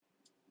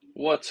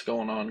What's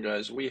going on,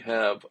 guys? We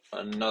have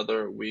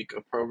another week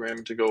of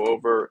programming to go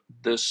over.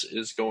 This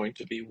is going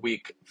to be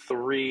week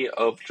 3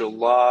 of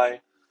July,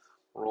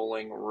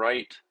 rolling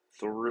right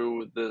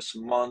through this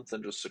month.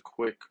 And just a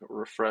quick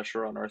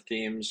refresher on our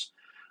themes.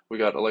 We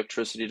got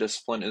electricity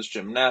discipline is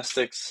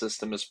gymnastics,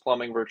 system is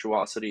plumbing,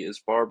 virtuosity is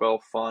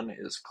barbell, fun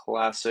is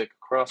classic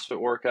CrossFit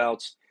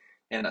workouts,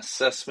 and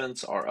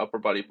assessments are upper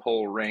body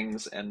pull,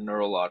 rings, and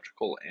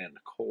neurological and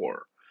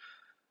core.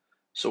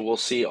 So we'll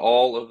see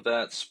all of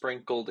that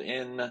sprinkled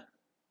in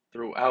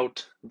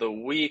throughout the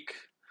week,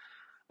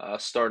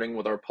 starting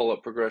with our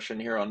pull-up progression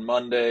here on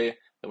Monday.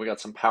 Then we got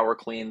some power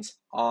cleans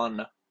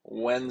on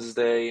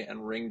Wednesday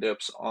and ring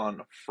dips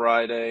on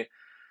Friday.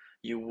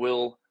 You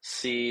will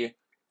see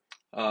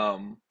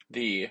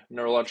the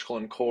neurological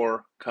and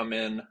core come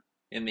in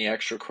the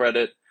extra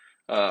credit.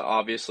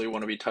 Obviously,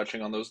 want to be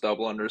touching on those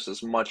double unders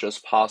as much as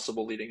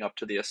possible leading up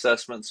to the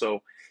assessment. So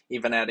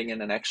even adding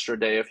in an extra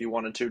day if you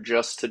wanted to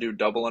just to do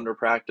double under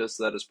practice,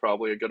 that is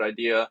probably a good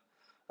idea.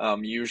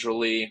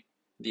 Usually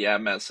the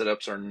ab mat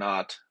sit-ups are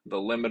not the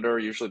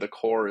limiter. Usually the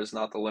core is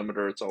not the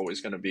limiter. It's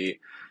always going to be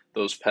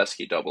those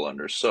pesky double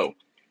unders. So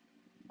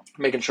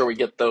making sure we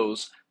get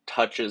those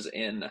touches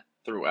in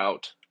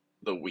throughout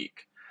the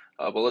week.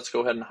 But let's go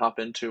ahead and hop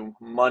into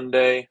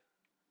Monday,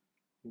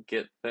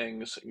 get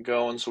things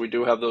going. So we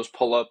do have those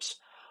pull-ups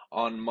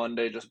on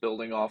Monday, just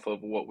building off of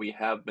what we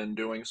have been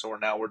doing. So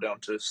we're down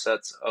to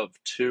sets of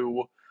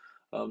 2.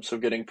 So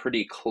getting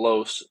pretty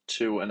close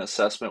to an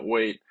assessment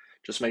weight.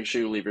 Just make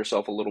sure you leave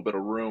yourself a little bit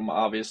of room.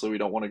 Obviously, we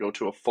don't want to go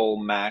to a full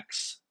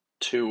max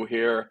 2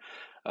 here.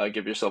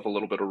 Give yourself a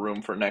little bit of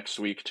room for next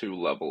week to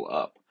level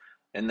up.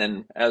 And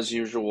then, as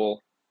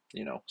usual,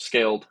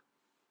 scaled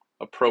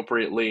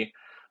appropriately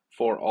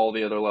for all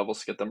the other levels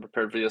to get them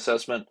prepared for the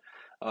assessment.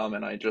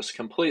 And I just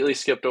completely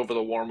skipped over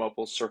the warm-up.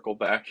 We'll circle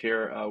back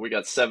here. We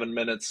got 7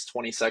 minutes,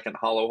 20-second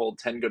hollow hold,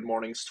 10 good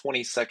mornings,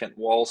 20-second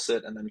wall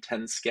sit, and then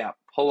 10 scap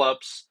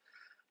pull-ups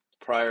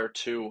prior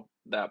to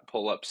that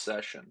pull-up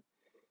session.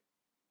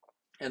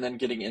 And then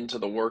getting into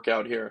the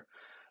workout here,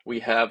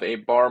 we have a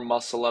bar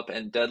muscle up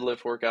and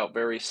deadlift workout.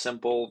 Very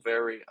simple,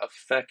 very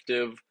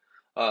effective.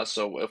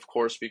 So of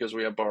course, because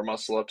we have bar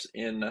muscle ups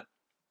in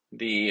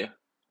the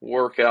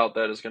workout,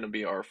 that is going to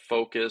be our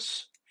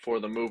focus for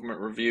the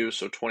movement review.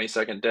 So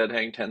 20-second dead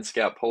hang, 10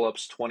 scap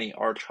pull-ups, 20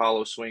 arch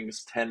hollow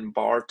swings, 10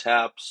 bar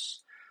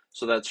taps.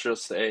 So that's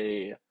just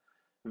a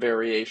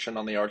variation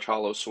on the arch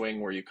hollow swing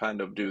where you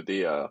kind of do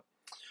the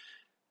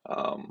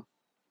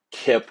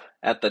kip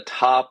at the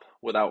top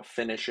without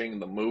finishing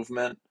the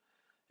movement,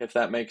 if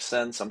that makes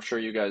sense. I'm sure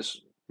you guys,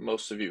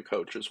 most of you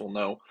coaches will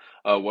know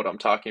what I'm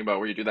talking about,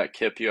 where you do that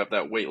kip, you have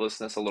that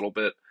weightlessness a little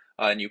bit,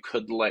 and you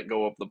could let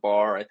go of the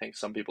bar. I think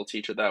some people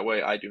teach it that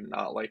way. I do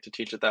not like to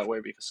teach it that way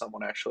because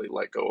someone actually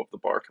let go of the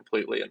bar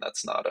completely, and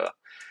that's not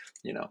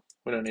we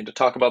don't need to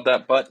talk about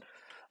that. But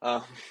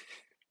uh,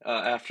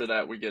 after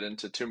that, we get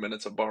into 2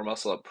 minutes of bar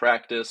muscle up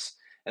practice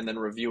and then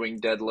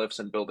reviewing deadlifts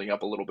and building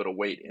up a little bit of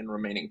weight in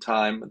remaining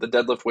time. The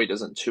deadlift weight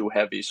isn't too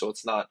heavy, so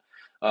it's not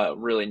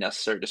really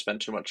necessary to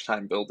spend too much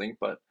time building,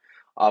 but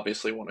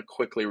obviously want to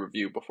quickly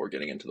review before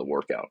getting into the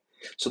workout.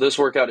 So this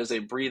workout is a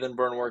breathe and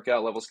burn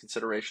workout. Levels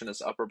consideration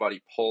is upper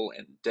body pull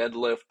and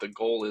deadlift. The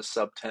goal is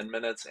sub 10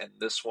 minutes, and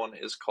this one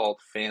is called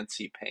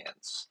Fancy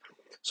Pants.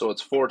 So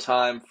it's 4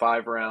 time,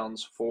 5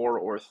 rounds, 4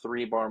 or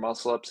 3 bar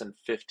muscle ups, and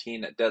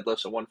 15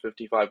 deadlifts at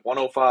 155,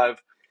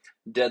 105.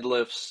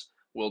 Deadlifts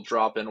will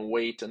drop in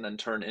weight and then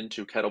turn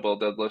into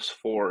kettlebell deadlifts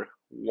for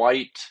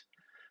white.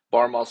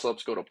 Bar muscle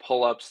ups go to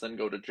pull ups, then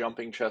go to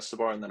jumping chest to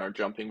bar, and then our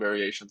jumping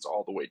variations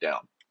all the way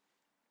down.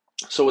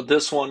 So with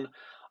this one,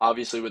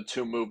 obviously with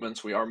 2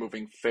 movements, we are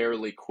moving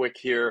fairly quick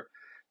here.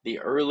 The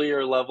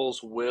earlier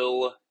levels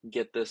will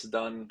get this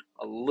done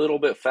a little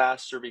bit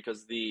faster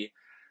because the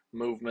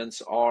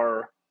movements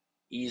are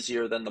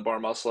easier than the bar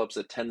muscle ups.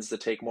 It tends to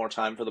take more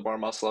time for the bar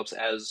muscle ups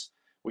as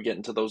we get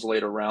into those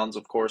later rounds,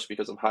 of course,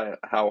 because of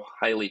how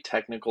highly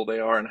technical they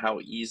are and how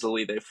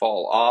easily they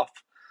fall off.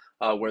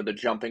 Where the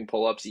jumping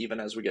pull-ups, even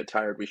as we get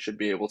tired, we should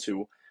be able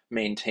to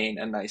maintain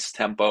a nice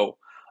tempo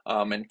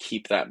and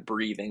keep that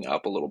breathing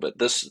up a little bit.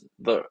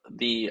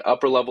 The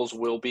upper levels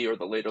will be, or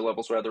the later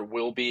levels rather,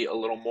 will be a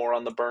little more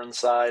on the burn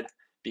side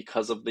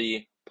because of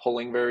the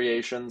pulling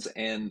variations,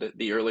 and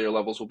the earlier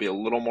levels will be a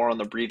little more on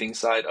the breathing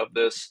side of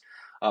this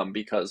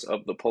because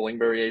of the pulling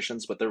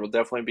variations, but there will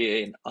definitely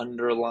be an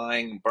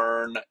underlying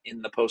burn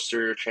in the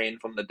posterior chain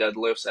from the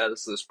deadlifts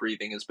as this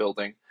breathing is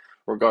building,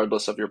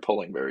 regardless of your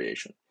pulling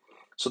variation.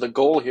 So the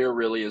goal here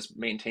really is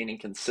maintaining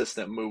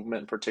consistent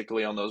movement,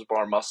 particularly on those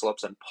bar muscle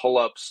ups and pull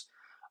ups,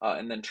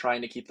 and then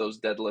trying to keep those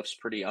deadlifts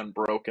pretty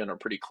unbroken, or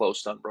pretty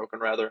close to unbroken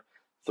rather,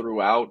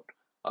 throughout.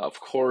 Of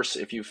course,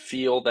 if you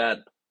feel that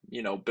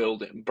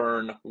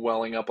burn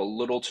welling up a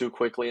little too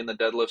quickly in the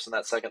deadlifts in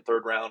that second,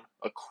 third round,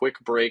 a quick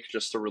break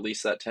just to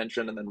release that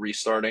tension and then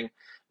restarting,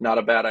 not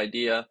a bad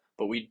idea,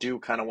 but we do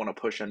kind of want to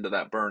push into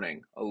that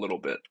burning a little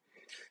bit.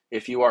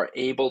 If you are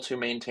able to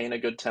maintain a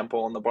good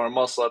tempo on the bar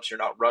muscle ups, you're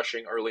not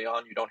rushing early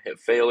on, you don't hit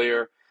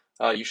failure,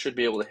 you should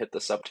be able to hit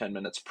the sub 10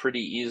 minutes pretty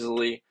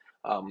easily.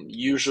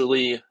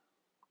 Usually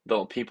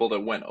the people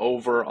that went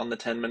over on the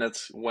 10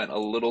 minutes went a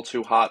little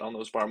too hot on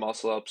those bar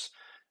muscle ups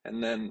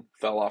and then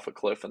fell off a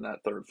cliff in that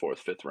third, fourth,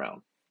 fifth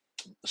round.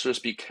 So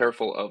just be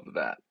careful of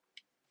that.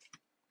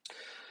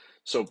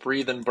 So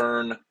breathe and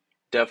burn,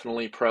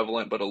 definitely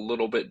prevalent, but a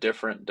little bit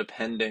different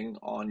depending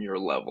on your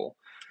level.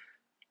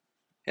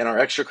 And our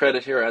extra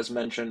credit here, as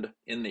mentioned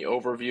in the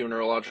overview,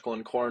 neurological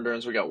and core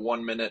endurance, we got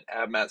 1 minute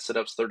ab mat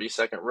sit-ups,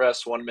 30-second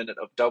rest, 1 minute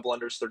of double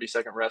unders,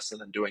 30-second rest,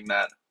 and then doing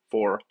that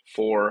for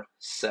 4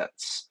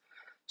 sets.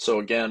 So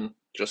again,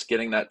 just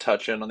getting that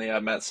touch in on the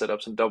ab mat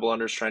sit-ups and double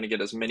unders, trying to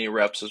get as many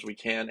reps as we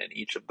can in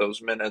each of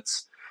those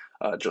minutes.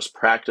 Just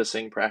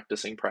practicing.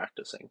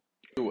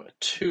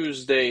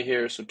 Tuesday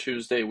here. So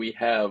Tuesday we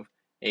have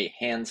a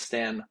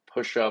handstand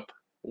push-up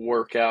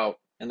workout,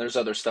 and there's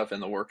other stuff in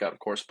the workout, of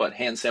course, but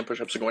handstand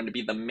push-ups are going to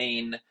be the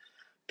main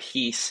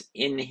piece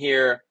in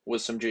here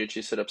with some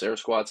GHD sit-ups, air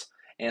squats,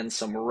 and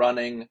some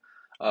running.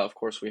 Of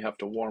course, we have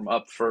to warm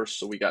up first,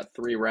 so we got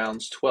 3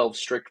 rounds, 12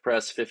 strict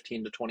press,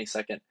 15 to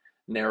 20-second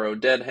narrow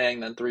dead hang,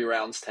 then 3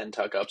 rounds, 10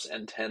 tuck-ups,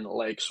 and 10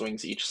 leg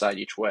swings each side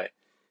each way.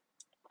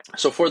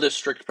 So for this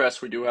strict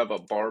press, we do have a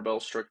barbell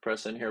strict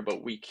press in here,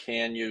 but we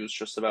can use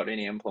just about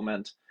any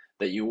implement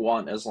that you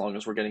want as long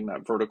as we're getting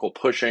that vertical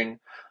pushing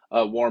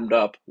warmed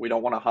up. We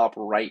don't want to hop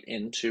right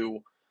into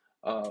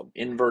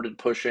inverted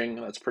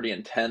pushing. That's pretty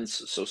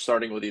intense. So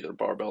starting with either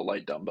barbell,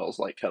 light dumbbells,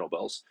 light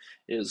kettlebells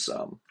is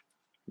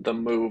the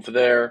move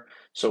there.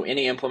 So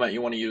any implement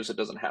you want to use, it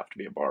doesn't have to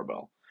be a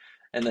barbell.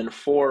 And then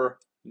for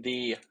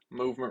the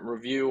movement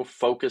review,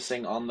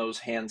 focusing on those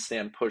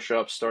handstand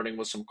push-ups, starting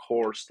with some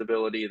core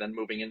stability, then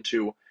moving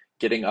into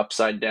getting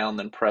upside down,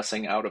 then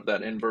pressing out of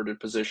that inverted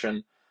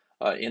position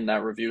in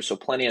that review. So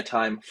plenty of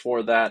time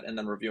for that, and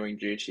then reviewing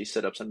GHD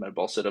sit-ups and med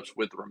ball sit-ups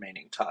with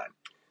remaining time.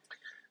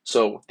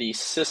 So the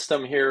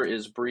system here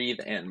is breathe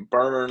and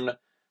burn,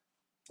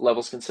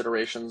 levels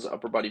considerations,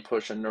 upper body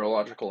push, and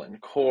neurological and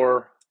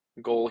core.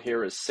 Goal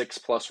here is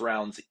 6+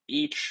 rounds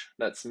each.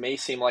 That may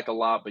seem like a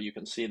lot, but you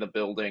can see the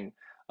building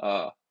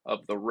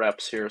of the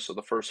reps here. So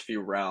the first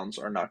few rounds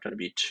are not going to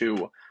be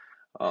too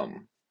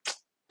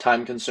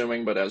time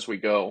consuming, but as we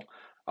go,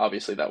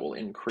 obviously that will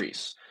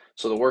increase.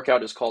 So the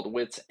workout is called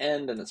Wits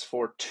End, and it's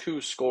for 2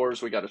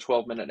 scores. We got a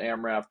 12-minute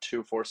AMRAP,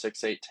 2, 4,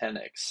 6, 8, 10,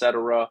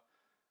 etc.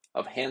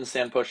 of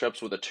handstand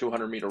push-ups with a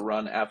 200-meter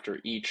run after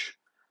each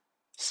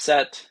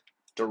set,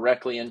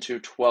 directly into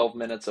 12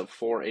 minutes of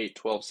 4, 8,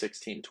 12,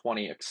 16,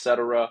 20,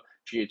 etc.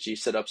 GHD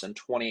sit-ups and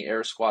 20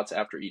 air squats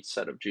after each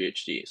set of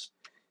GHDs.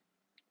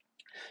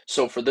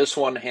 So for this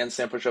one,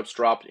 handstand push-ups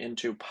dropped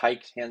into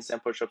piked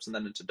handstand push-ups and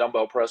then into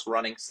dumbbell press.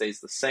 Running stays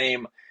the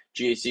same.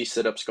 GHD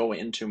sit-ups go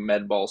into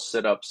med ball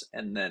sit-ups,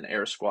 and then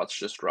air squats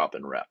just drop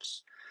in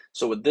reps.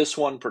 So with this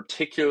one,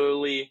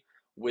 particularly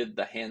with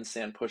the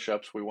handstand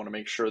push-ups, we want to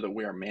make sure that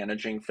we are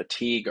managing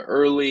fatigue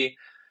early.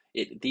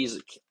 These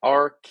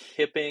are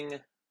kipping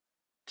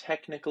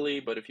technically,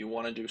 but if you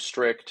want to do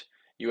strict,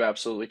 you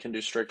absolutely can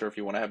do strict, or if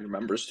you want to have your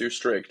members do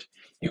strict,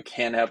 you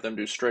can have them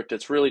do strict.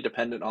 It's really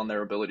dependent on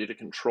their ability to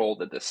control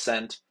the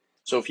descent.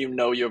 So if you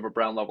know you have a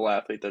Brown level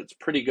athlete that's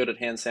pretty good at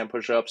handstand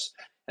push-ups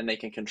and they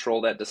can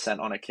control that descent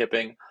on a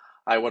kipping,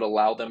 I would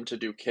allow them to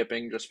do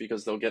kipping just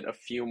because they'll get a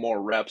few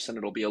more reps and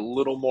it'll be a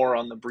little more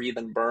on the breathe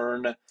and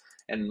burn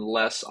and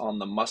less on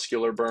the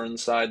muscular burn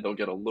side. They'll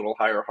get a little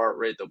higher heart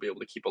rate. They'll be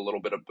able to keep a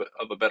little bit of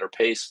a better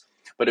pace.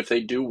 But if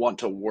they do want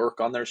to work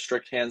on their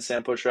strict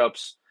handstand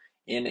push-ups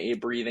in a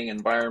breathing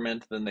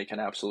environment, then they can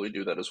absolutely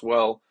do that as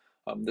well.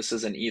 This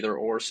is an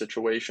either-or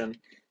situation.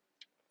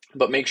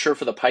 But make sure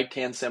for the piked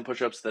handstand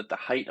push-ups that the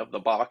height of the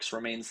box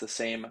remains the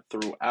same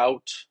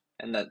throughout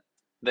and that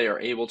they are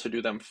able to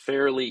do them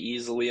fairly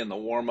easily in the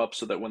warm-up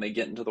so that when they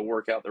get into the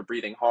workout, they're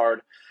breathing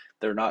hard.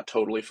 They're not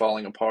totally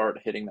falling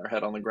apart, hitting their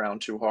head on the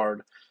ground too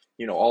hard.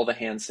 You know, all the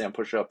handstand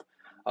push-up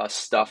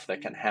stuff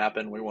that can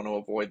happen. We want to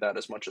avoid that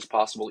as much as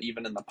possible,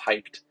 even in the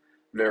piked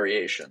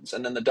variations.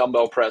 And then the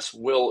dumbbell press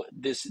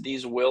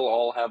these will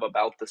all have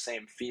about the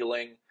same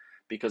feeling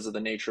because of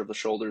the nature of the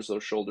shoulders.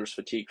 Those shoulders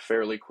fatigue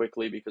fairly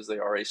quickly because they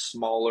are a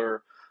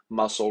smaller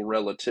muscle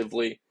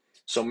relatively.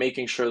 So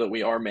making sure that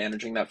we are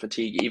managing that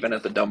fatigue even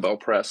at the dumbbell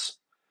press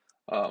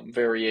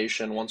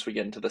variation once we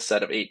get into the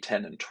set of 8,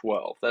 10, and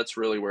 12. That's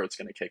really where it's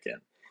going to kick in.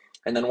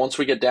 And then once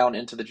we get down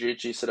into the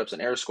GHD sit-ups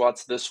and air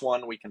squats, this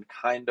one we can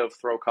kind of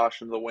throw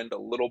caution to the wind a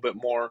little bit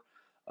more.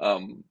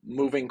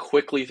 Moving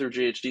quickly through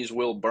GHDs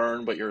will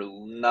burn, but you're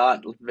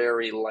not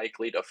very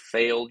likely to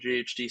fail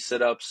GHD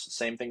sit-ups.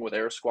 Same thing with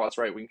air squats,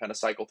 right? We can kind of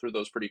cycle through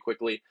those pretty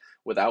quickly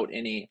without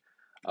any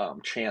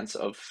chance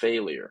of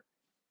failure.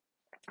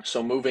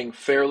 So moving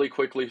fairly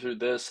quickly through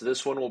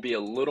this one will be a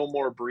little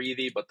more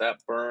breathy, but that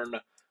burn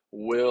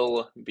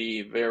will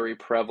be very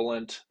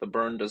prevalent. The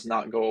burn does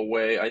not go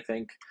away. I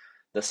think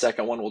the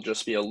second one will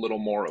just be a little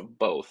more of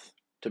both,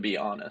 to be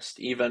honest.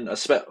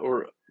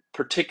 Or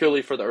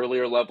particularly for the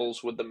earlier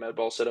levels with the med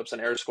ball sit-ups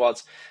and air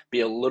squats,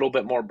 be a little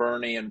bit more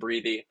burny and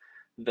breathy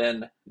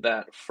than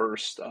that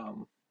first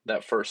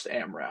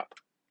AMRAP.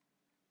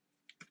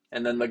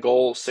 And then the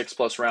goal,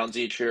 6+ rounds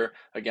each here.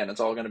 Again, it's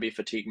all going to be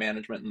fatigue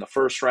management in the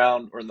first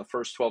round or in the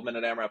first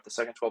 12-minute AMRAP. The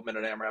second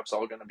 12-minute AMRAP's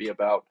all going to be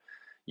about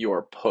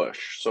your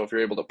push. So if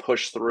you're able to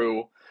push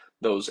through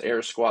those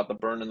air squat, the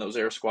burn in those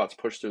air squats,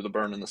 push through the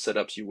burn in the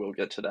sit-ups, you will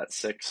get to that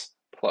 6+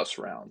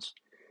 rounds.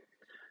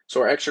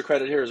 So our extra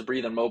credit here is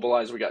breathe and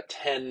mobilize. We got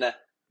 10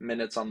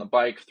 minutes on the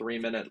bike,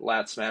 3-minute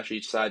lat smash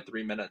each side,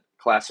 3-minute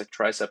classic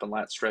tricep and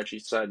lat stretch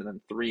each side, and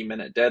then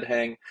 3-minute dead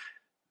hang.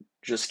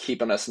 Just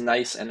keeping us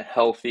nice and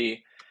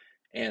healthy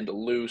and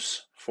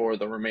loose for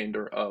the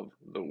remainder of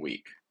the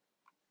week.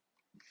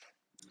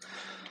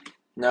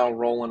 Now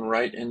rolling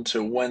right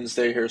into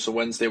Wednesday here. So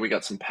Wednesday we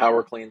got some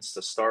power cleans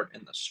to start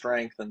in the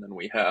strength, and then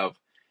we have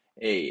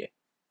a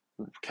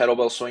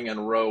kettlebell swing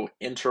and row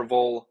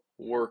interval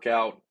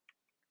workout.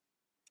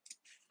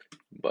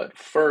 But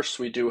first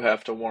we do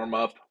have to warm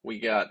up. We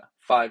got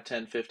 5,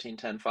 10, 15,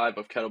 10, 5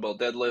 of kettlebell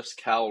deadlifts,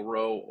 cal,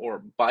 row,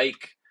 or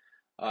bike.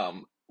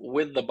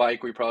 With the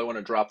bike, we probably want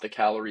to drop the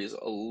calories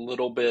a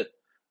little bit,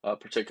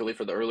 particularly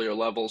for the earlier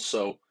levels.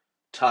 So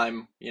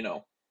time,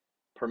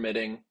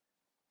 permitting,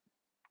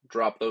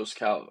 drop those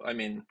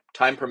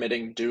time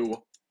permitting,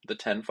 do the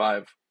 10,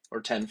 5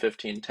 or 10,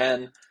 15,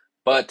 10.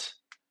 But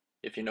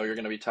if you know you're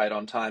going to be tight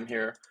on time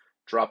here,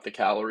 drop the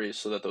calories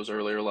so that those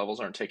earlier levels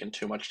aren't taking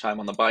too much time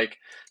on the bike.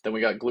 Then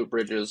we got glute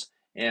bridges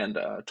and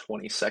a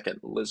 20-second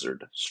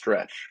lizard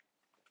stretch.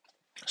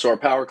 So our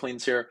power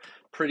cleans here,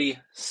 pretty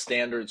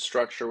standard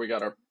structure. We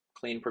got our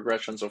clean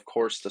progressions, of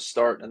course, to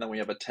start, and then we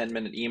have a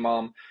 10-minute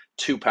EMOM,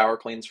 2 power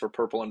cleans for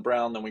purple and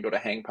brown. Then we go to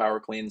hang power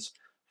cleans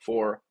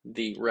for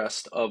the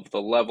rest of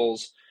the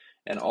levels.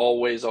 And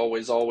always,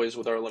 always, always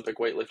with our Olympic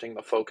weightlifting,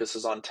 the focus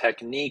is on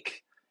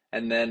technique,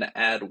 and then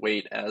add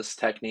weight as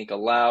technique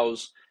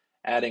allows.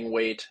 Adding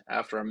weight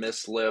after a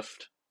missed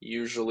lift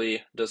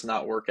usually does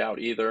not work out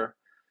either.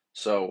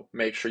 So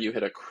make sure you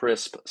hit a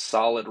crisp,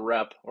 solid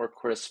rep or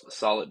crisp,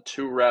 solid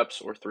 2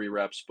 reps or 3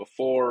 reps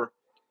before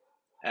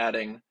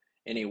adding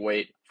any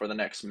weight for the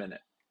next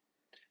minute.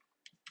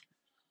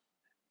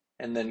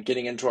 And then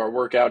getting into our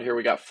workout here,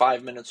 we got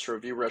 5 minutes to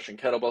review Russian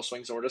kettlebell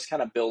swings, and we're just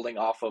kind of building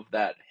off of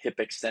that hip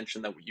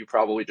extension that you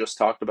probably just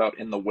talked about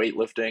in the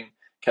weightlifting.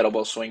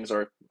 Kettlebell swings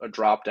are a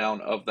drop down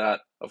of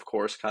that, of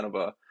course, kind of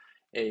a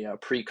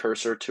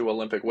precursor to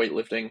Olympic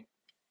weightlifting.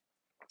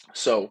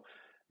 So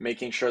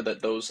making sure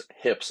that those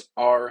hips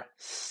are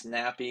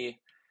snappy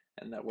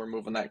and that we're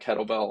moving that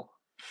kettlebell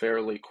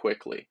fairly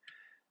quickly.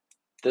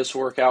 This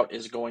workout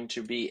is going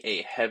to be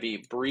a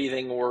heavy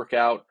breathing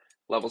workout.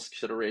 Levels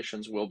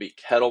considerations will be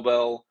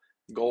kettlebell.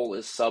 Goal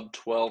is sub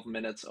 12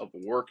 minutes of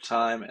work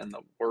time, and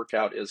the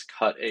workout is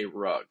cut a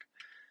rug.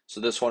 So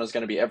this one is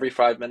going to be every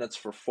 5 minutes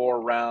for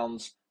 4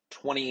 rounds,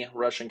 20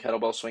 Russian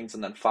kettlebell swings,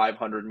 and then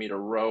 500-meter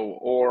row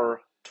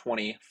or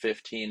 20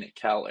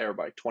 cal air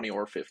bike.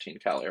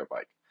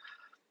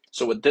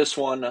 So with this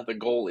one, the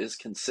goal is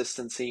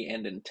consistency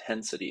and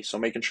intensity. So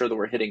making sure that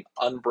we're hitting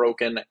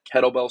unbroken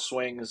kettlebell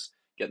swings,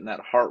 getting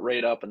that heart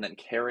rate up, and then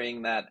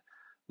carrying that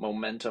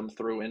momentum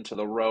through into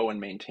the row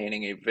and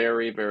maintaining a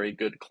very, very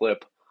good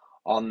clip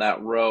on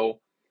that row.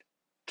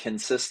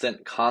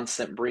 Consistent,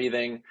 constant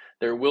breathing.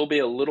 There will be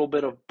a little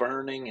bit of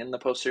burning in the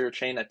posterior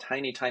chain, a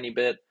tiny, tiny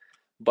bit,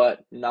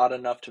 but not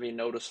enough to be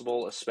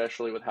noticeable,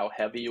 especially with how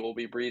heavy you will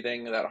be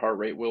breathing. That heart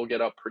rate will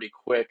get up pretty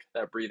quick.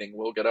 That breathing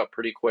will get up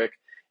pretty quick.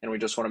 And we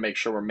just want to make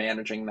sure we're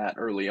managing that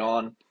early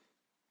on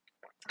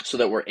so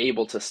that we're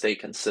able to stay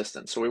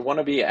consistent. So we want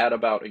to be at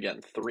about,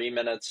 again, 3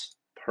 minutes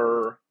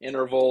per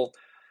interval.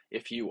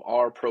 If you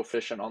are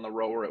proficient on the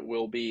rower, it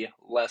will be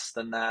less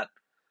than that.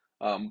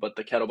 But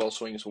the kettlebell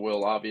swings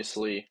will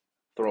obviously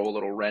throw a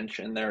little wrench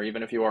in there.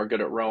 Even if you are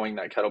good at rowing,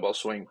 that kettlebell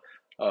swing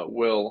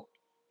will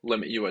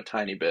limit you a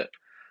tiny bit.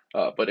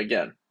 But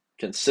again,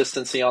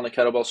 consistency on the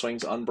kettlebell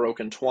swings,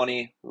 unbroken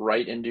 20,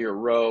 right into your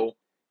row,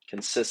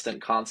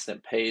 consistent,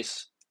 constant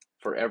pace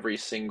for every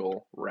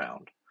single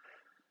round.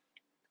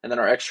 And then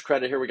our extra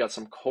credit here, we got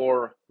some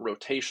core,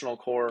 rotational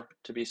core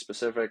to be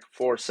specific,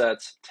 4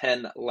 sets,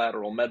 10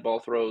 lateral med ball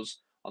throws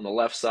on the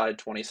left side,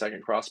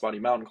 20-second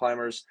crossbody mountain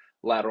climbers,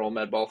 lateral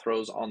med ball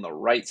throws on the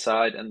right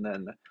side, and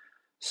then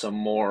some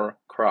more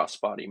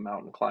crossbody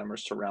mountain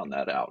climbers to round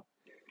that out.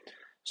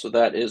 So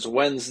that is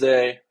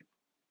Wednesday.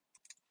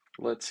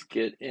 Let's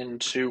get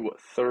into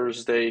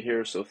Thursday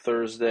here. So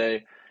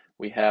Thursday,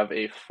 we have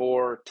a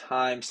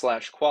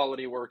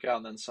 4-time/quality workout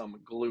and then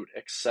some glute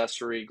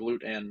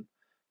and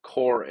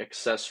core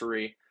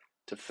accessory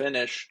to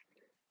finish.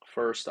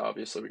 First,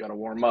 obviously, we got to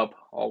warm up.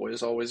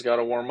 Always got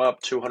to warm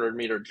up.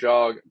 200-meter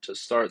jog to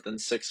start, then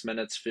 6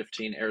 minutes,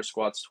 15 air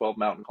squats, 12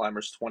 mountain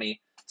climbers,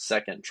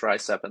 20-second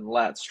tricep and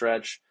lat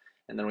stretch.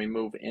 And then we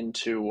move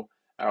into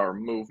our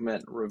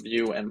movement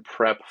review and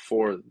prep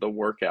for the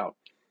workout.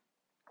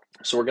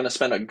 So we're going to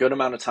spend a good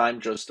amount of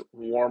time just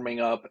warming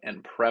up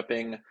and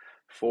prepping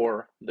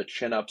for the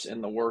chin-ups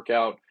in the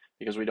workout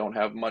because we don't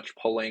have much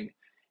pulling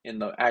in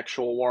the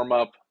actual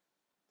warm-up.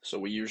 So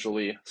we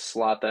usually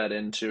slot that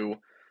into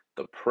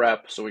the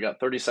prep. So we got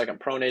 30-second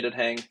pronated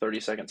hang,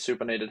 30-second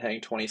supinated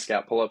hang, 20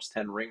 scat pull-ups,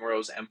 10 ring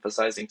rows,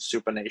 emphasizing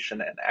supination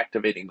and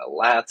activating the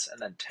lats,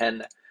 and then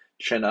 10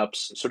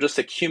 chin-ups. So just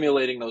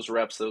accumulating those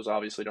reps. Those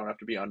obviously don't have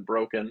to be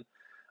unbroken,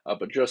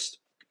 but just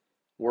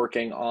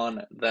working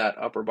on that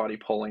upper body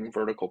pulling,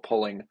 vertical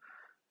pulling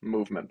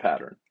movement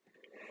pattern.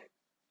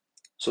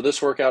 So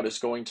this workout is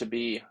going to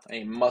be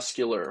a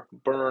muscular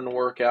burn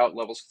workout.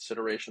 Levels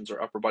considerations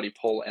are upper body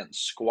pull and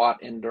squat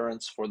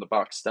endurance for the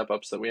box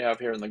step-ups that we have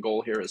here. And the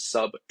goal here is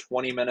sub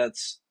 20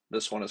 minutes.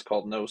 This one is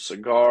called No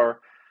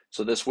Cigar.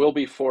 So this will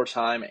be for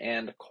time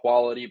and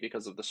quality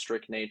because of the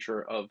strict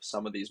nature of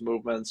some of these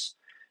movements.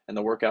 And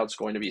the workout's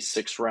going to be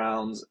 6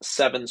 rounds,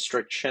 7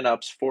 strict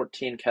chin-ups,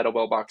 14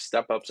 kettlebell box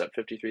step-ups at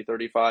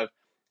 53.35,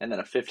 and then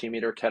a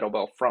 50-meter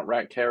kettlebell front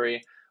rack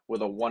carry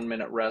with a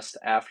 1-minute rest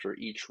after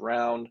each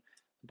round.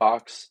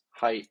 Box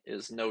height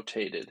is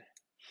notated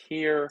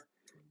here,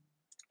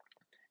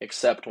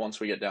 except once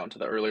we get down to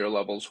the earlier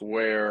levels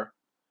where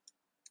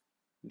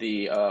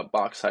the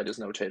box height is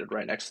notated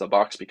right next to the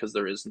box because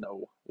there is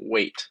no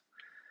weight.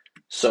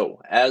 So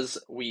as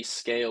we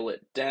scale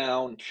it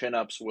down,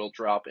 chin-ups will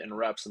drop in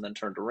reps and then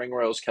turn to ring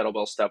rows.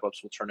 Kettlebell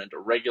step-ups will turn into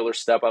regular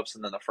step-ups,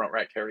 and then the front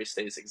rack carry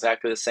stays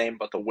exactly the same,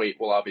 but the weight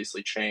will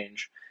obviously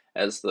change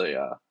as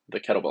the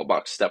kettlebell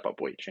box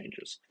step-up weight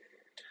changes.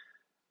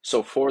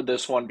 So for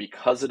this one,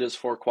 because it is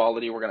for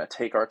quality, we're going to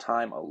take our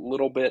time a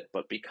little bit,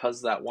 but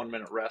because that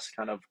 1-minute rest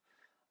kind of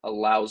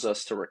allows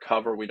us to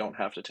recover, we don't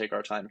have to take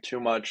our time too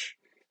much.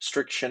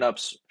 Strict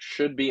chin-ups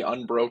should be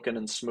unbroken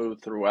and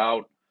smooth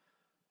throughout.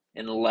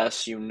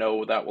 Unless you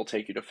know that will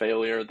take you to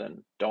failure,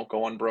 then don't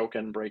go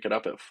unbroken. Break it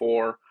up at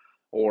 4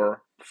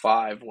 or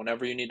 5.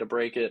 Whenever you need to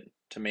break it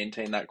to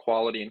maintain that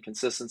quality and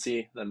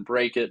consistency, then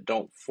break it.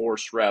 Don't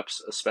force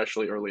reps,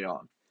 especially early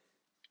on.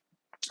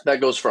 That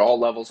goes for all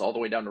levels, all the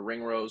way down to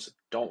ring rows.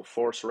 Don't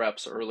force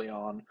reps early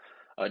on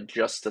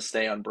just to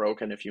stay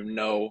unbroken if you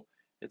know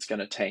it's going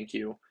to tank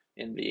you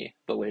in the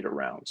later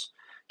rounds.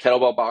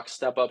 Kettlebell box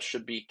step-ups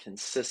should be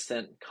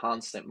consistent,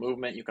 constant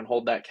movement. You can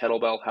hold that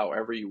kettlebell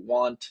however you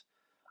want.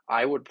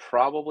 I would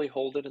probably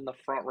hold it in the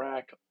front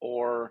rack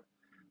or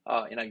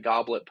in a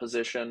goblet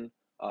position,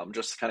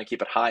 just to kind of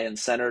keep it high and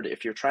centered.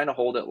 If you're trying to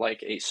hold it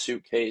like a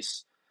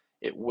suitcase,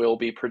 it will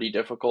be pretty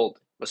difficult,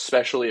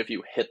 especially if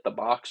you hit the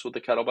box with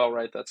the kettlebell,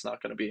 right? That's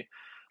not going to be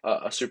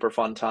a super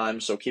fun time.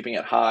 So keeping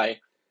it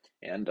high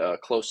and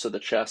close to the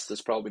chest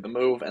is probably the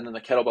move. And then the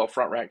kettlebell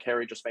front rack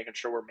carry, just making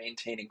sure we're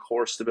maintaining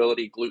core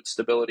stability, glute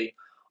stability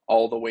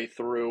all the way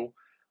through,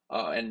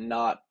 and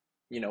not,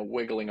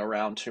 wiggling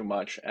around too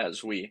much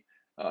as we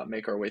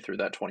make our way through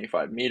that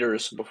 25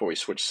 meters before we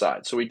switch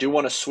sides. So we do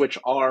want to switch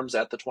arms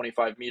at the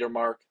 25-meter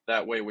mark.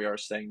 That way we are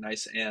staying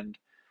nice and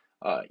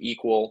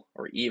equal,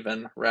 or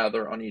even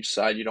rather, on each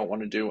side. You don't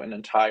want to do an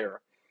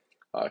entire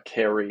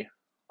carry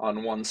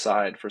on one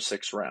side for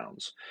 6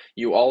 rounds.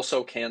 You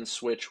also can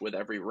switch with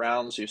every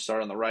round. So you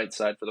start on the right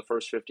side for the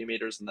first 50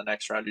 meters, and the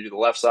next round you do the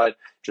left side.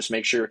 Just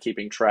make sure you're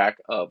keeping track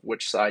of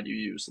which side you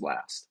use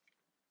last.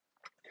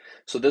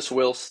 So this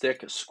will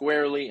stick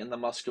squarely in the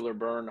muscular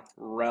burn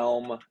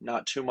realm,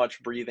 not too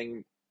much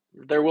breathing.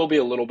 There will be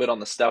a little bit on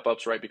the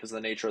step-ups, right, because of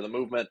the nature of the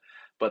movement,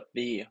 but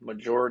the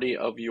majority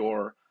of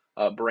your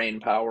brain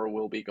power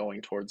will be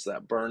going towards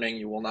that burning.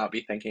 You will not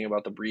be thinking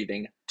about the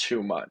breathing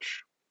too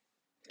much.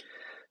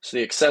 So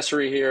the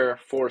accessory here,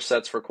 4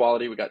 sets for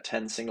quality. We got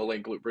 10 single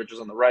leg glute bridges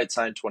on the right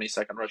side,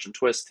 20-second Russian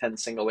twist, 10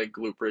 single leg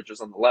glute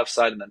bridges on the left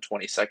side, and then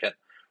 20-second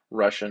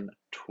Russian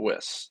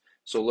twists.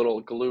 So a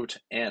little glute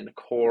and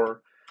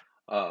core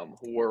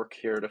work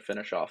here to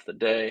finish off the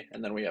day.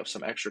 And then we have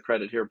some extra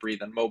credit here,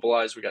 breathe and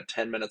mobilize. We got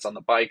 10 minutes on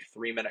the bike,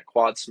 3-minute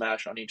quad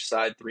smash on each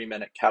side,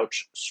 3-minute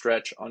couch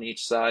stretch on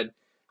each side,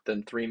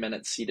 then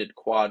 3-minute seated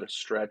quad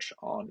stretch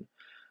on,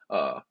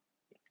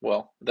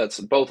 well, that's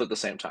both at the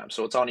same time.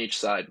 So it's on each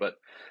side, but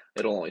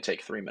it'll only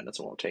take 3 minutes.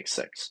 It won't take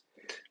 6.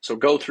 So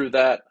go through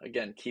that,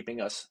 again,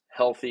 keeping us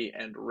healthy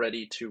and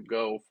ready to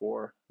go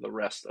for the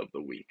rest of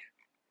the week.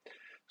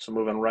 So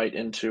moving right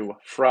into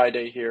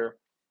Friday here.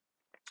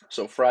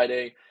 So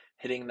Friday,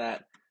 hitting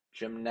that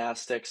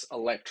gymnastics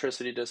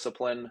electricity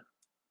discipline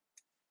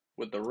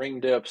with the ring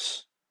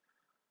dips.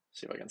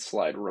 See if I can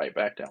slide right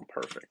back down.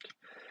 Perfect.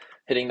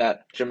 Hitting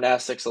that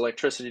gymnastics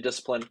electricity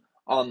discipline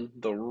on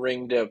the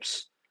ring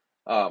dips,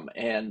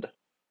 and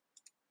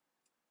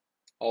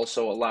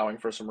also allowing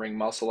for some ring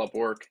muscle up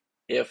work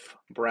if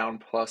Brown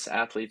Plus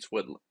athletes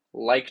would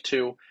like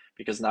to,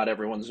 because not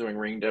everyone's doing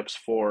ring dips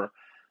for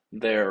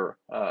their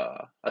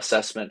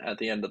assessment at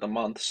the end of the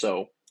month.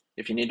 So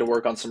if you need to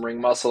work on some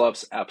ring muscle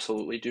ups,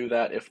 absolutely do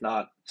that. If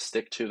not,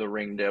 stick to the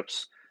ring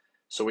dips.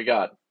 So we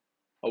got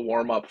a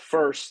warm up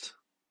first.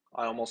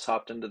 I almost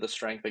hopped into the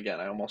strength again.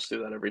 I almost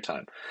do that every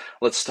time.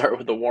 Let's start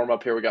with the warm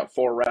up here. We got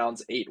 4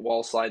 rounds, 8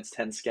 wall slides,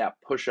 10 scap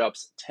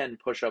push-ups, 10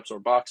 push-ups or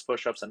box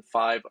push-ups, and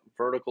 5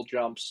 vertical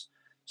jumps.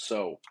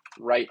 So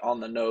right on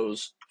the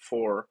nose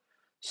for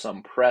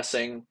some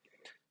pressing.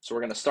 So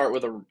we're going to start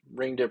with a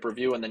ring dip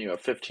review, and then you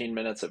have 15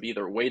 minutes of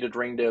either weighted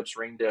ring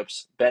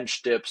dips,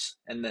 bench dips,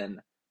 and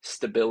then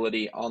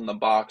stability on the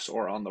box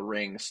or on the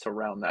rings to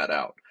round that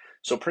out.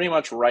 So pretty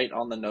much right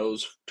on the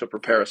nose to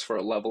prepare us for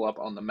a level up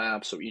on the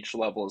map. So each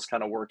level is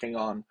kind of working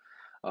on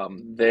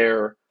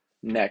their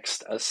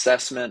next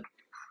assessment.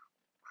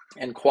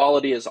 And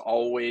quality is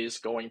always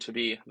going to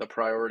be the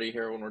priority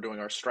here when we're doing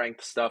our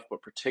strength stuff,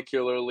 but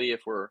particularly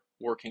if we're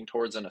working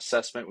towards an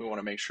assessment, we want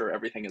to make sure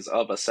everything is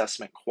of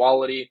assessment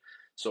quality.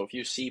 So if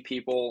you see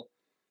people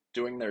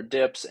doing their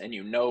dips and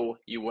you know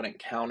you wouldn't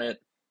count it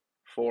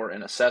for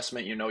an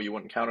assessment, you know you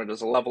wouldn't count it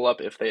as a level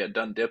up if they had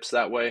done dips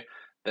that way,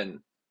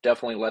 then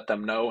definitely let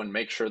them know and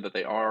make sure that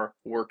they are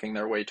working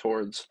their way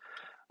towards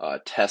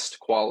test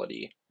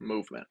quality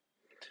movement.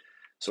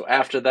 So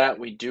after that,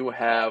 we do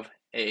have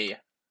a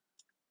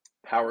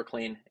power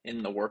clean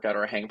in the workout,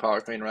 or a hang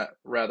power clean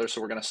rather.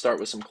 So we're going to start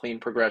with some clean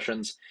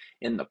progressions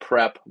in the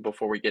prep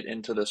before we get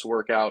into this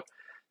workout.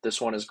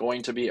 This one is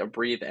going to be a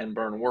breathe and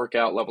burn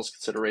workout. Levels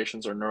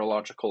considerations are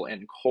neurological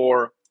and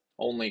core.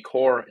 Only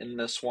core in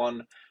this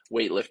one.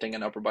 Weightlifting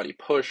and upper body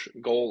push.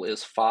 Goal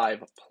is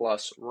 5+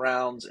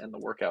 rounds, and the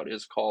workout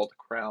is called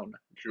Crown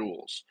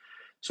Jewels.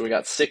 So we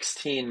got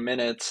 16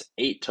 minutes,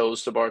 8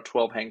 toes to bar,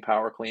 12 hang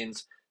power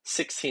cleans,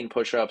 16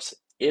 push-ups.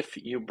 If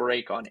you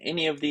break on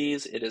any of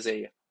these, it is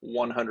a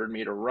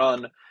 100-meter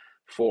run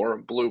for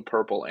blue,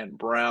 purple, and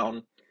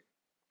brown.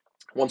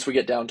 Once we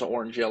get down to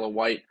orange, yellow,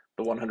 white,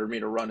 the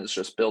 100-meter run is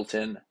just built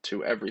in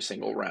to every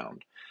single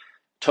round.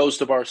 Toes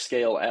to bar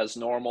scale as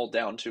normal,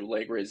 down to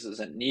leg raises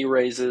and knee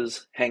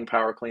raises. Hang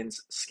power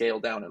cleans scale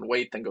down in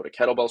weight, then go to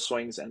kettlebell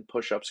swings, and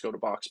push-ups go to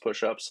box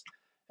push-ups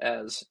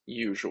as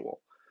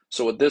usual.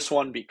 So with this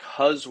one,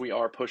 because we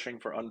are pushing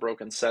for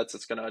unbroken sets,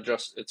 it's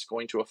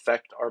going to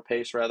affect our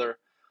pace rather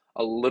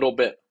a little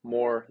bit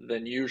more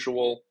than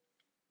usual.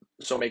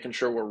 So making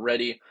sure we're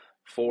ready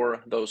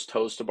for those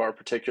toes to bar,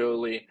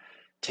 particularly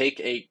take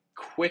a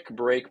quick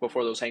break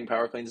before those hang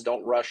power cleans.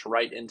 Don't rush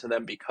right into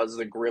them because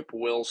the grip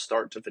will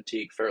start to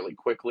fatigue fairly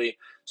quickly.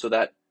 So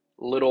that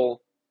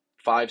little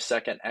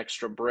 5-second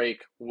extra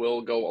break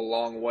will go a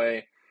long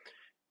way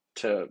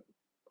to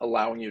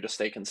allowing you to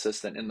stay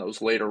consistent in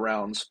those later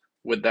rounds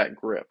with that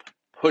grip.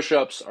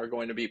 Push-ups are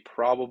going to be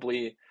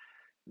probably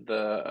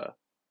the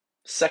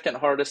second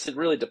hardest. It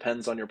really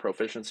depends on your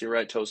proficiency,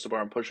 right? Toes to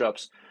bar and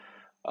push-ups.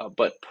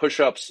 But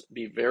push-ups,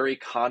 be very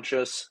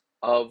conscious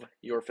of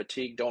your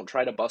fatigue. Don't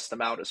try to bust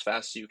them out as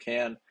fast as you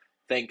can.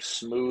 Think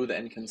smooth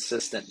and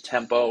consistent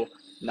tempo.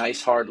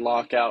 Nice hard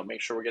lockout.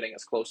 Make sure we're getting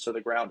as close to the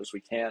ground as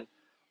we can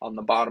on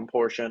the bottom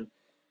portion.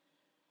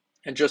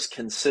 And just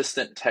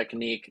consistent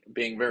technique,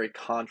 being very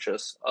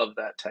conscious of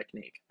that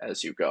technique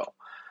as you go.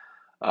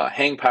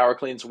 Hang power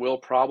cleans will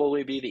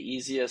probably be the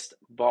easiest,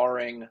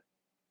 barring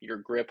your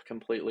grip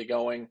completely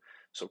going.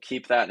 So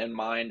keep that in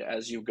mind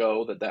as you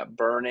go, that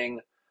burning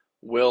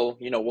we'll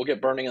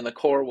get burning in the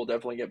core. We'll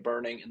definitely get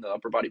burning in the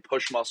upper body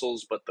push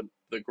muscles, but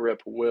the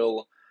grip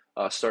will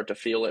start to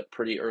feel it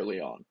pretty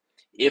early on.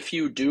 If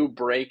you do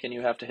break and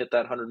you have to hit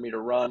that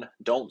 100-meter run,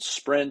 don't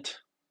sprint.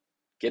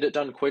 Get it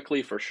done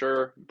quickly for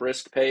sure,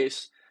 brisk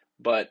pace,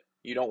 but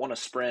you don't want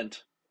to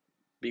sprint,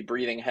 be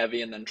breathing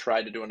heavy, and then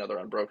try to do another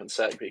unbroken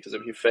set, because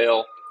if you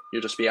fail,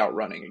 you'll just be out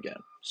running again.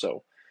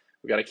 So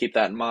we got to keep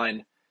that in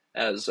mind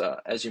as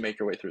you make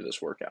your way through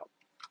this workout.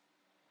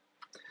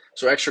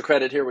 So extra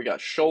credit here, we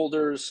got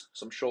shoulders,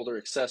 some shoulder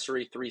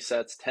accessory, 3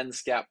 sets, 10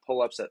 scap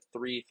pull-ups at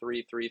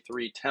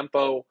 3-3-3-3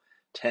 tempo,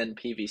 10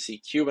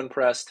 PVC Cuban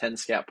press, 10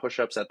 scap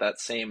push-ups at that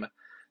same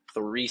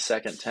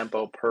 3-second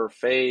tempo per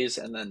phase,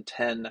 and then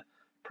 10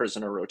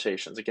 prisoner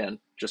rotations. Again,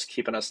 just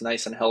keeping us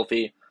nice and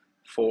healthy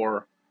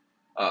for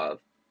the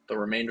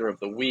remainder of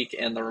the week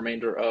and the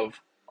remainder of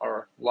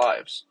our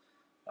lives.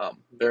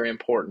 Very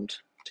important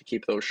to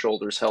keep those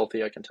shoulders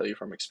healthy, I can tell you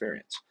from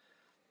experience.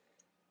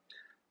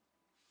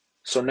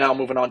 So now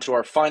moving on to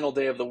our final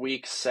day of the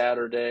week,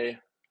 Saturday,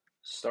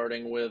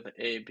 starting with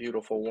a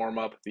beautiful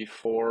warm-up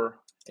before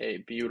a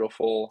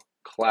beautiful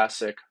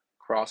classic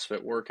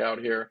CrossFit workout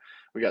here.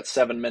 We got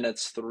 7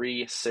 minutes,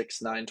 3,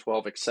 6, 9,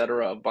 12,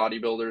 etc. of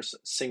bodybuilders,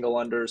 single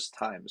unders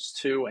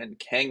 ×2, and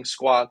Kang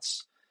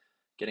squats,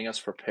 getting us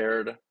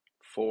prepared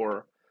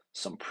for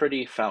some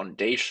pretty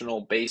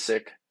foundational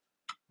basic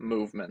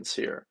movements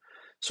here.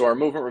 So our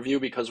movement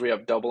review, because we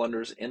have double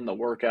unders in the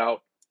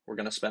workout, we're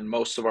going to spend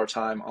most of our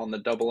time on the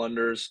double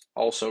unders,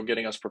 also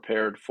getting us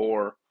prepared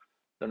for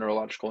the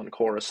neurological and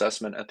core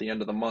assessment at the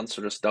end of the month.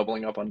 So just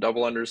doubling up on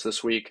double unders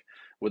this week,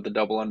 with the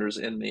double unders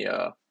in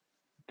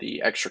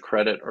the extra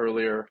credit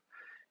earlier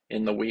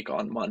in the week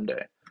on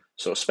Monday.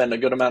 So spend a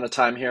good amount of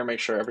time here, make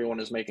sure everyone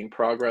is making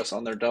progress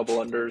on their double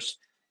unders,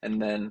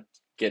 and then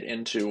get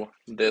into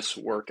this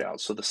workout.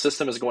 So the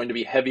system is going to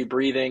be heavy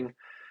breathing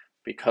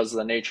because of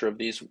the nature of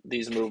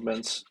these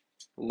movements.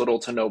 Little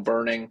to no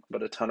burning,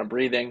 but a ton of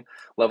breathing.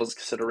 Levels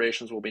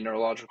considerations will be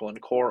neurological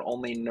and core.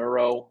 Only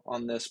neuro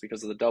on this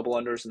because of the double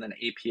unders, and then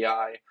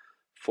API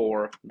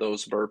for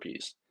those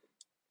burpees.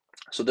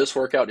 So this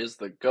workout is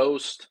the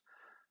Ghost.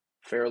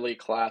 Fairly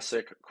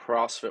classic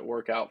CrossFit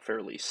workout,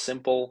 fairly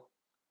simple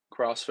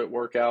CrossFit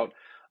workout,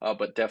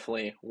 but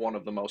definitely one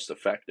of the most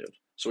effective.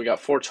 So we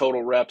got 4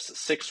 total reps,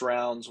 6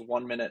 rounds,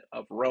 1 minute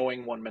of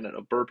rowing, 1 minute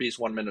of burpees,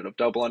 1 minute of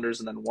double unders,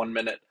 and then 1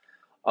 minute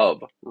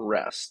of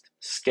rest.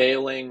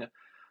 Scaling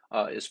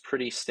is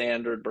pretty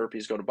standard.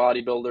 Burpees go to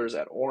bodybuilders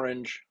at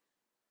orange,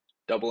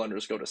 double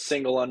unders go to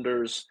single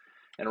unders,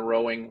 and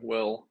rowing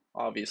will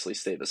obviously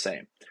stay the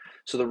same.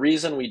 So the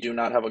reason we do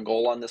not have a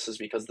goal on this is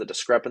because the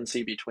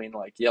discrepancy between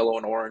like yellow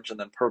and orange and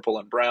then purple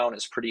and brown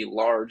is pretty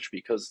large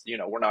because,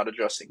 we're not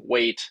adjusting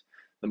weight.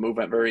 The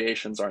movement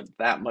variations aren't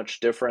that much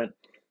different.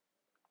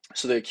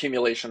 So the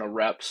accumulation of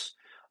reps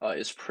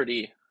is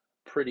pretty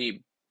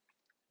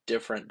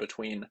different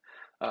between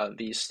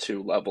these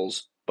two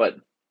levels. But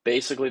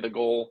basically the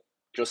goal,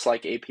 just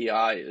like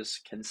API, is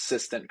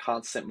consistent,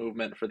 constant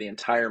movement for the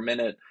entire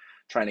minute,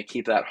 trying to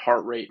keep that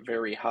heart rate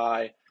very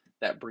high,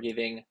 that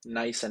breathing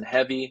nice and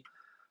heavy,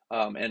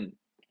 and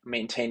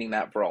maintaining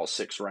that for all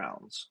 6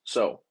 rounds.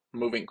 So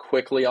moving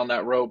quickly on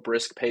that row,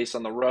 brisk pace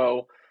on the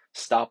row,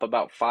 stop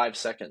about 5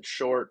 seconds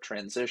short,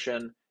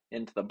 transition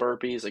into the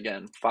burpees.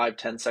 Again,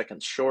 5-10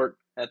 seconds short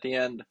at the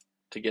end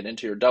to get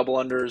into your double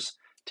unders.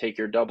 Take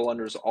your double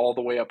unders all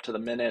the way up to the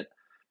minute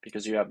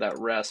because you have that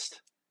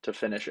rest to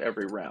finish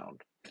every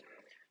round.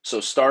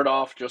 So start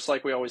off, just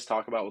like we always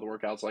talk about with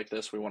workouts like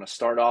this, we want to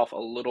start off a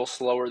little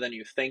slower than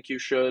you think you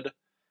should,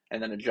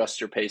 and then adjust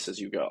your pace as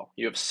you go.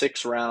 You have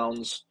 6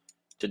 rounds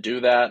to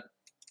do that,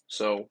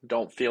 so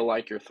don't feel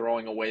like you're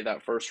throwing away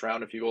that first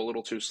round if you go a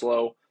little too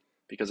slow,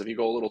 because if you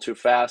go a little too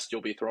fast,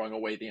 you'll be throwing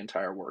away the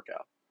entire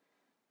workout,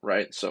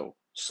 right? So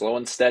slow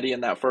and steady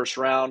in that first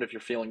round. If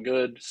you're feeling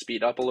good,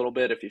 speed up a little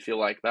bit. If you feel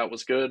like that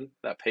was good,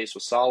 that pace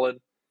was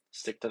solid,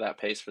 stick to that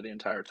pace for the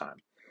entire time.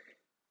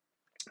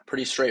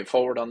 Pretty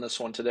straightforward on this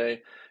one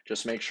today.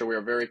 Just make sure we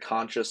are very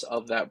conscious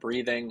of that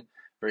breathing,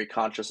 very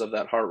conscious of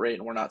that heart rate,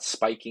 and we're not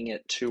spiking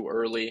it too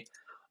early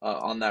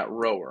on that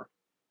rower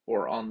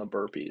or on the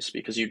burpees,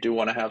 because you do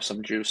want to have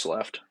some juice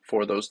left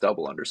for those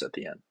double unders at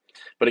the end.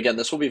 But again,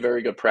 this will be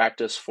very good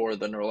practice for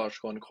the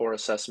neurological and core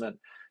assessment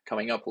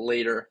coming up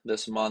later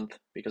this month,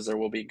 because there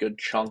will be good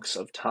chunks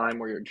of time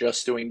where you're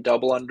just doing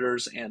double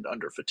unders and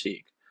under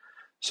fatigue.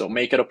 So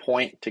make it a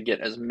point to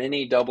get as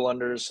many double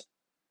unders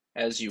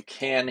as you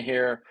can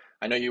here.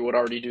 I know you would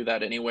already do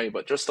that anyway,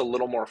 but just a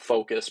little more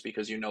focus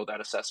because you know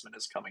that assessment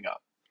is coming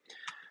up.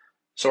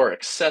 So our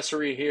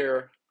accessory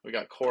here, we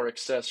got core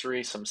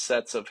accessory, some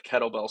sets of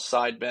kettlebell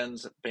side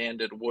bends,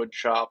 banded wood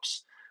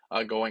chops,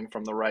 going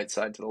from the right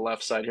side to the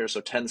left side here. So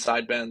 10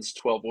 side bends,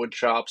 12 wood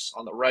chops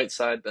on the right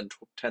side, then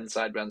 10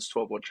 side bends,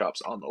 12 wood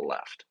chops on the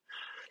left.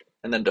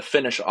 And then to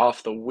finish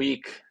off the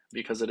week,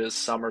 because it is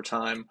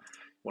summertime,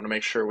 want to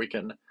make sure we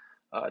can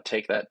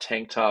take that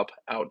tank top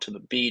out to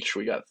the beach.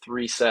 We got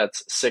 3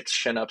 sets, 6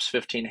 chin-ups,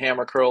 15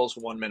 hammer curls,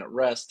 1 minute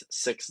rest,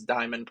 6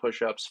 diamond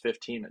push-ups,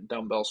 15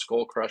 dumbbell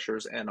skull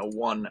crushers, and a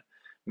 1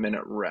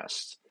 minute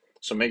rest.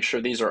 So make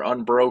sure these are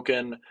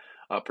unbroken,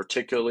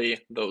 particularly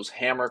those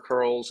hammer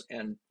curls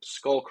and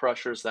skull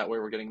crushers. That way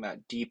we're getting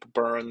that deep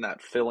burn,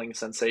 that filling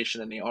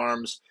sensation in the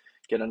arms,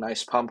 get a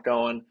nice pump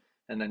going,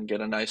 and then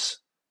get a nice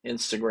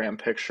Instagram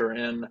picture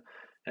in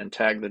and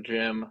tag the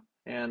gym.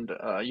 And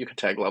you can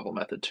tag Level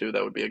Method too.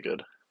 That would be a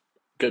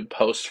good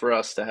post for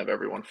us to have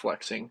everyone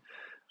flexing.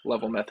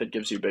 Level Method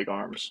gives you big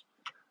arms.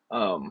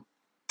 That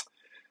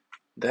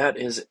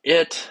is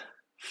it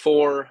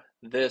for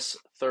this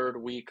 3rd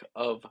week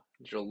of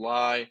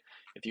July.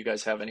 If you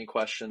guys have any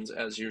questions,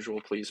 as usual,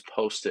 please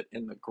post it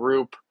in the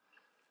group.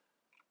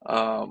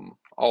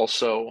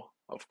 Also,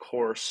 of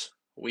course,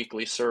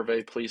 weekly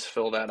survey, please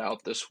fill that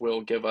out. This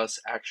will give us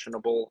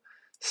actionable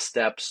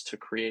steps to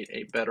create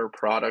a better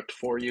product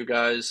for you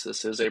guys.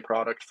 This is a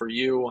product for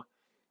you,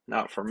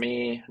 not for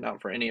me,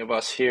 not for any of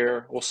us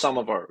here. Well, some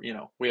of our,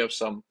 we have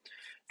some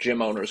gym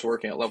owners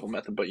working at Level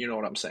Method, but you know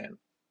what I'm saying.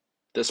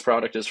 This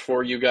product is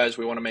for you guys.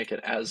 We want to make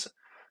it as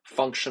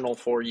functional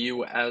for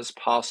you as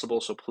possible.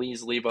 So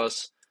please leave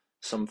us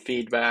some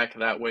feedback.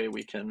 That way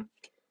we can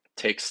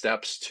take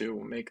steps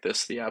to make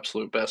this the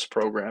absolute best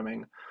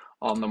programming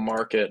on the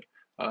market,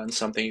 and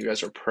something you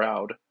guys are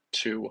proud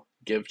to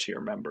give to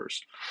your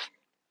members.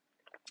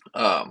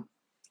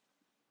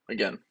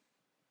 Again,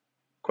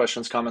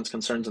 questions, comments,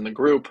 concerns in the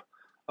group.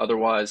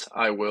 Otherwise,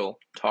 I will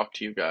talk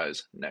to you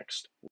guys next week.